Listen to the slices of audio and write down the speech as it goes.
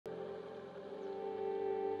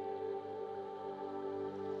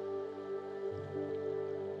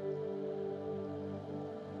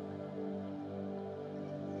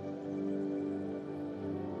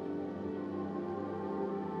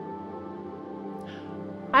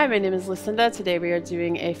Hi, my name is Lucinda. Today we are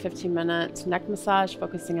doing a 15-minute neck massage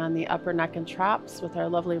focusing on the upper neck and traps with our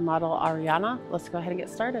lovely model Ariana. Let's go ahead and get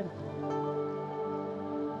started.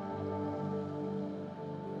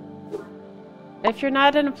 If you're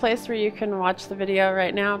not in a place where you can watch the video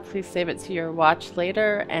right now, please save it to your watch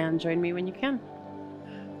later and join me when you can.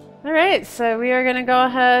 Alright, so we are going to go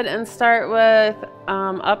ahead and start with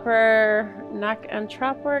upper neck and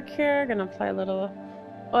trap work here. Going to apply a little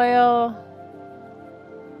oil.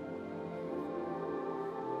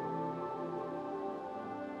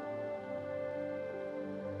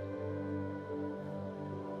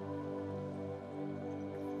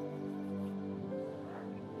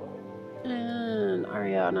 And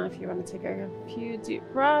Ariana, if you want to take a few deep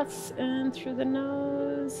breaths in through the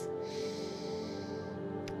nose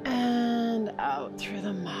and out through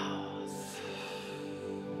the mouth.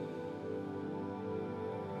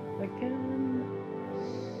 Again.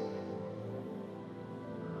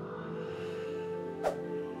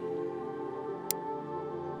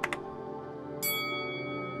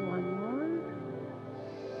 One more.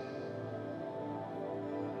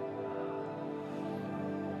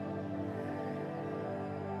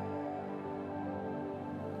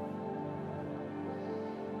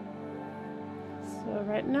 So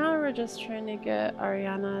right now we're just trying to get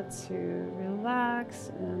Ariana to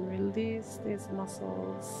relax and release these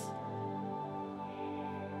muscles.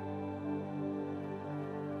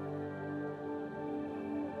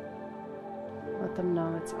 Let them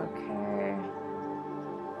know it's okay.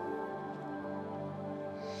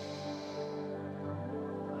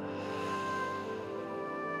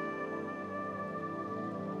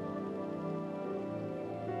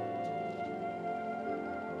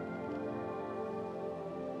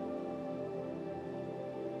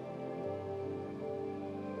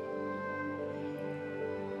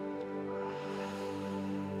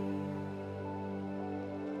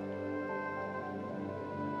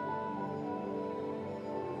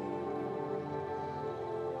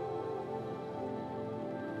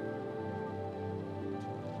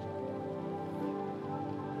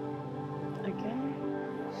 Again.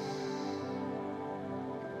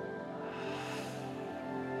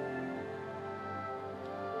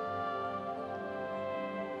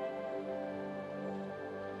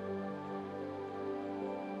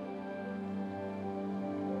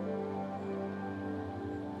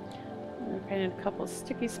 I painted a couple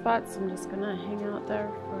sticky spots. I'm just gonna hang out there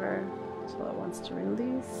for until it wants to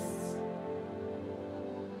release.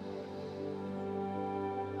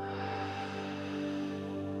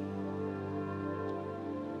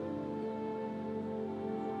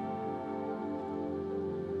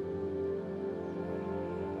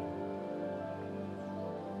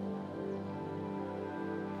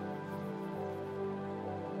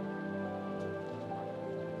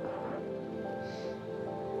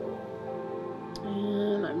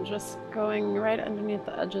 And I'm just going right underneath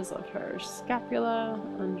the edges of her scapula,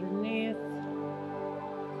 underneath.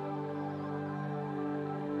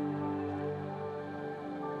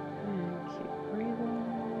 And keep breathing.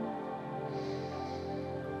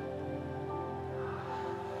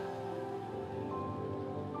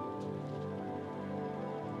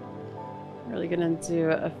 Really gonna do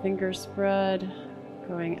a finger spread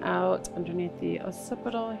going out underneath the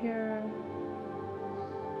occipital here.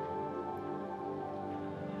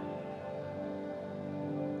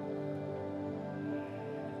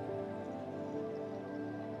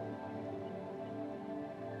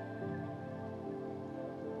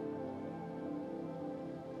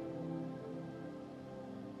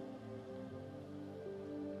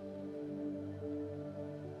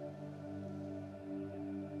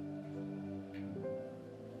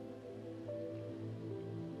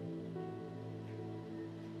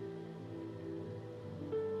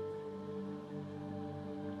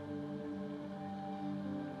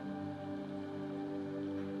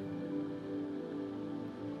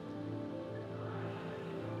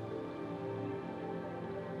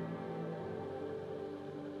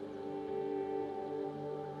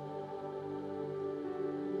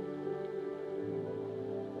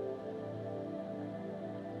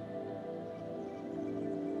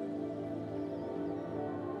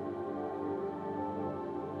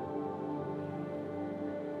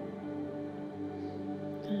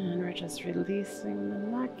 And we're just releasing the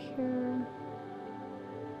neck here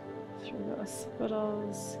through the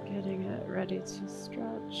occipitals, getting it ready to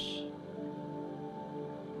stretch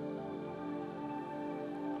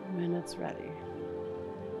when it's ready.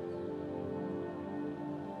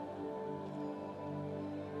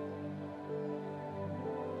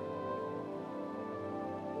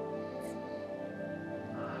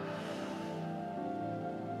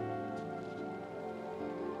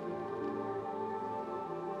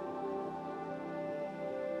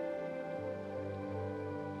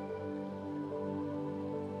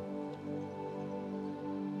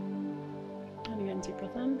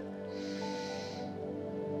 Breathe in.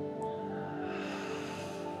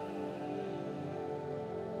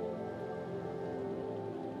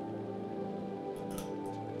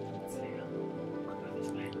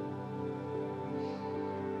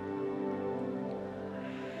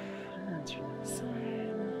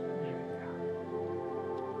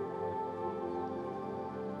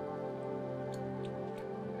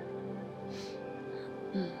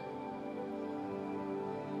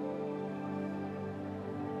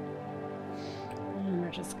 And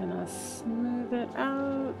we're just gonna smooth it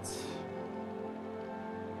out.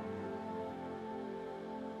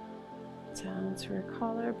 Down to your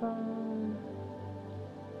collarbone.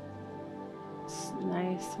 It's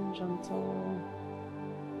nice and gentle.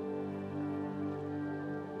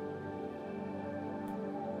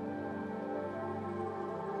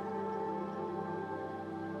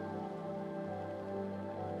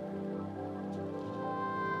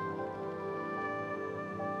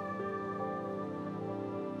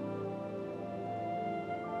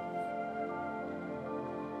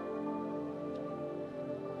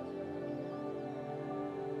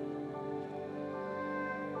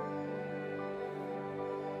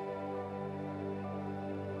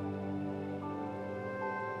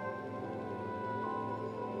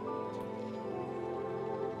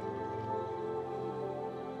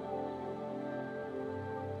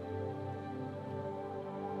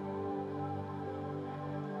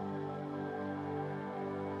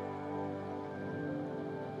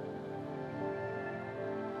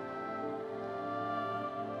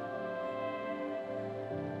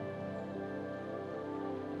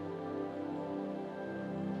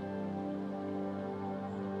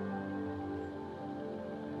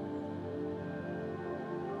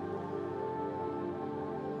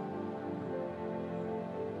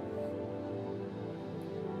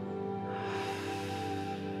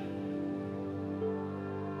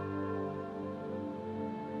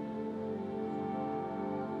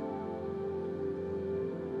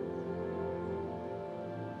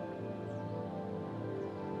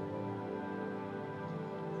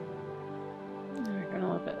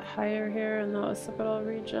 Higher here in the occipital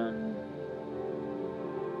region.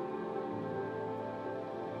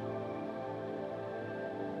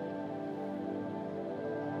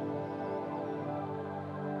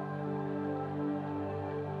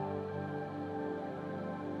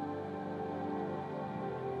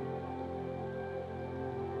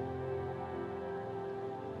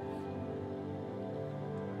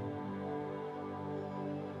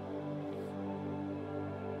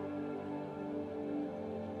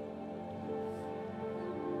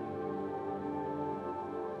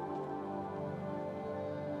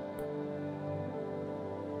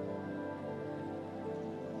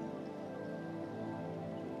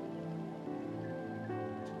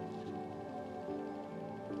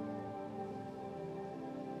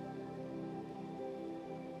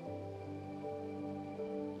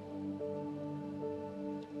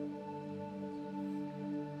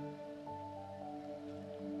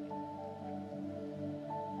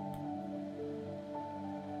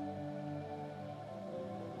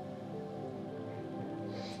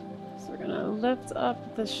 So we're gonna lift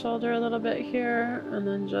up the shoulder a little bit here and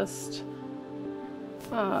then just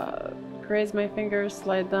graze my fingers,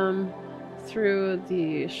 slide them through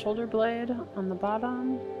the shoulder blade on the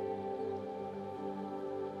bottom.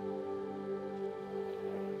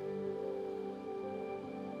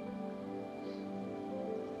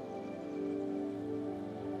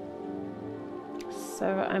 So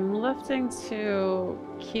I'm lifting to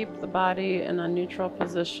keep the body in a neutral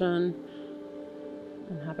position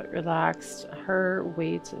and have it relaxed. Her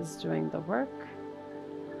weight is doing the work.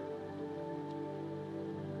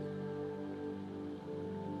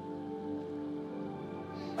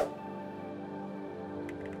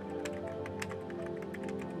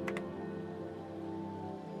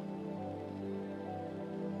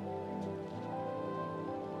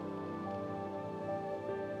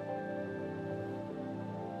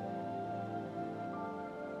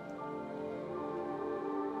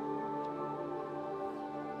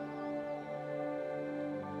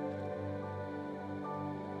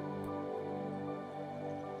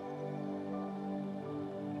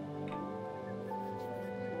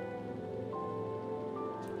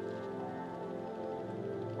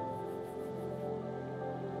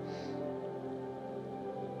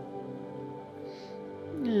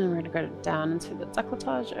 And we're going to go down into the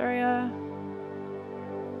décolletage area.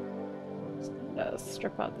 Just gonna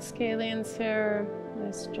strip out the scalenes here.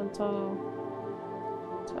 Nice gentle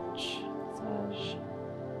touch, massage.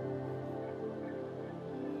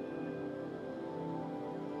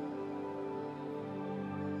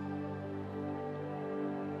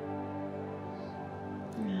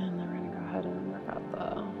 out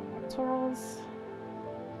the pectorals.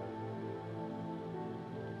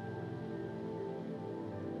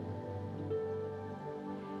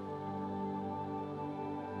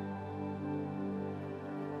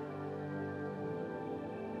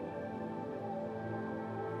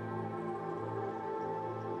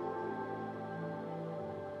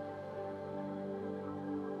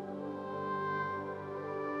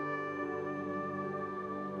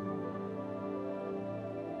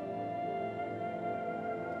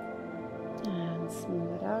 And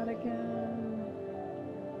smooth it out again.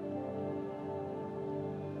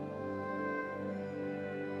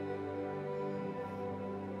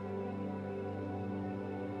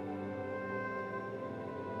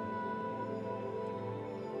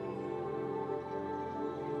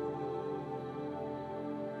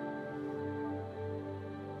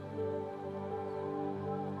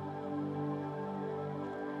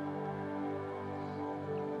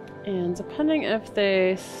 And depending if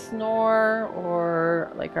they snore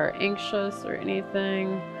or like are anxious or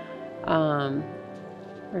anything,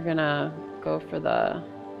 we're gonna go for the,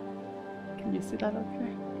 can you see that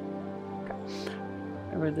okay? Okay.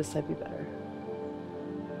 Or would this side be better?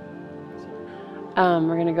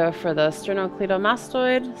 We're gonna go for the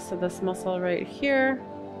sternocleidomastoid, so this muscle right here.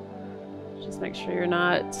 Just make sure you're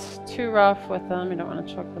not too rough with them, you don't want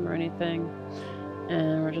to choke them or anything.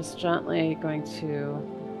 And we're just gently going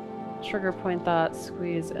to trigger point that,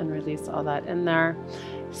 squeeze and release all that in there.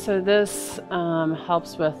 So this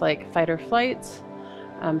helps with like fight or flight.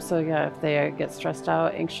 So yeah, if they get stressed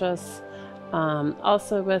out, anxious.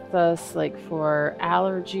 Also with this, like for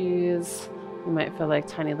allergies, you might feel like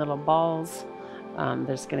tiny little balls. They're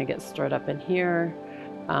just gonna get stored up in here.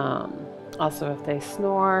 Also if they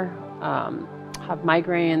snore, have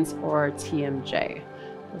migraines or TMJ.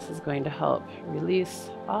 This is going to help release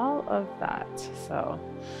all of that. So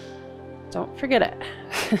don't forget it.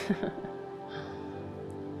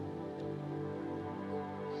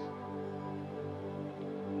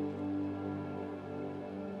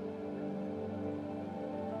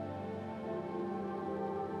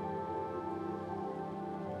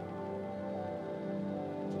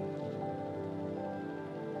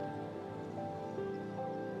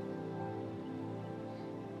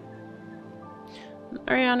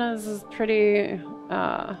 Ariana's is pretty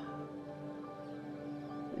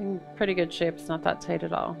in pretty good shape. It's not that tight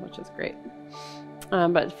at all, which is great.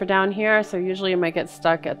 But for down here, so usually you might get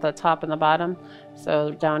stuck at the top and the bottom.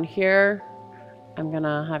 So down here, I'm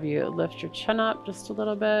gonna have you lift your chin up just a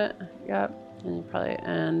little bit. Yep, and you probably,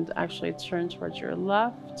 and actually turn towards your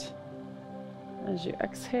left as you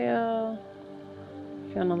exhale.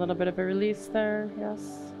 Feeling a little bit of a release there,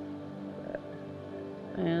 yes. Good.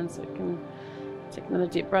 And so you can take another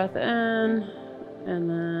deep breath in, and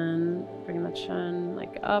then bring the chin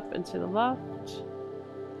like up and to the left.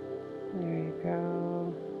 There you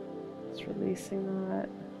go. Just releasing that.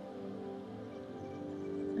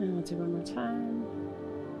 And we'll do one more time.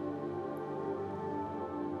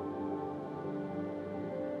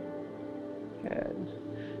 Good.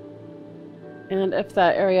 And if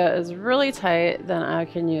that area is really tight, then I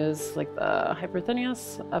can use like the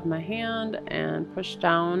hypotenuse of my hand and push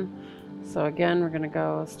down. So again, we're gonna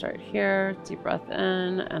go start here, deep breath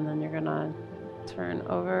in, and then you're gonna turn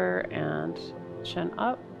over and chin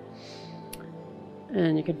up.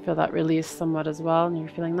 And you can feel that release somewhat as well, and you're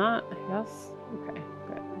feeling that? Yes? Okay,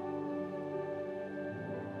 good.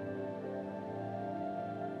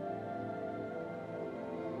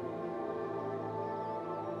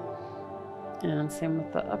 And same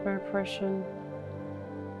with the upper portion.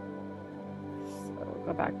 So we'll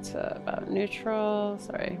go back to about neutral,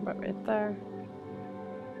 sorry, about right there.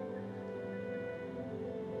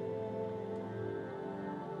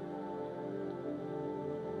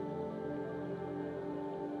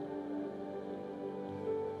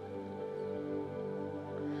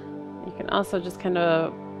 You can also just kind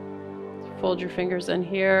of fold your fingers in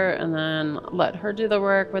here and then let her do the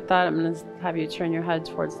work with that. I'm going to have you turn your head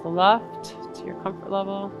towards the left to your comfort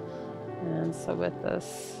level. And so with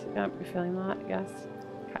this, yep, you're feeling that, yes.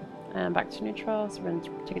 Okay, and back to neutral. So we're going to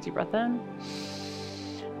take a deep breath in.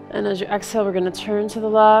 And as you exhale, we're going to turn to the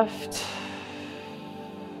left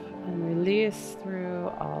and release through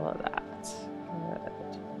all of that.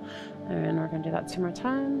 Good. And we're going to do that 2 more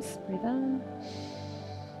times. Breathe in.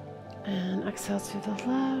 And exhale to the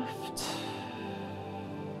left.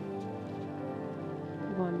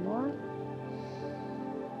 1 more.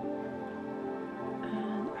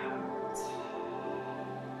 And out.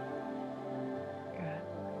 Good.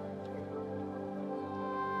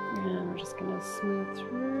 And we're just going to smooth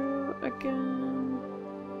through again.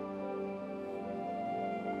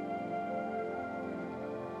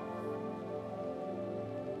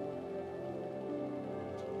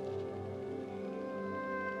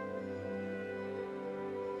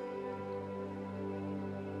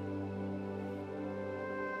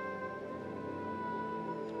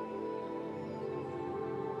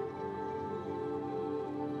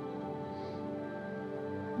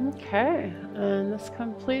 Okay, and this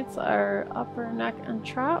completes our upper neck and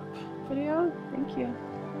trap video. Thank you.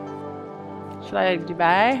 Should I do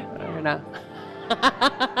bye or no?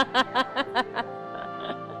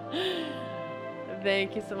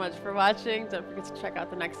 Thank you so much for watching. Don't forget to check out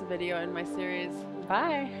the next video in my series.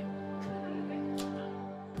 Bye.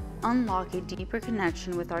 Unlock a deeper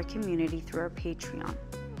connection with our community through our Patreon.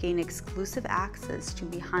 Gain exclusive access to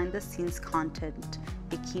behind-the-scenes content,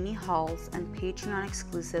 bikini hauls, and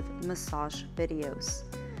Patreon-exclusive massage videos.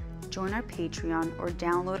 Join our Patreon or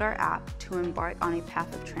download our app to embark on a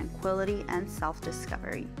path of tranquility and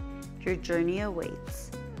self-discovery. Your journey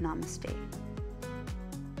awaits. Namaste.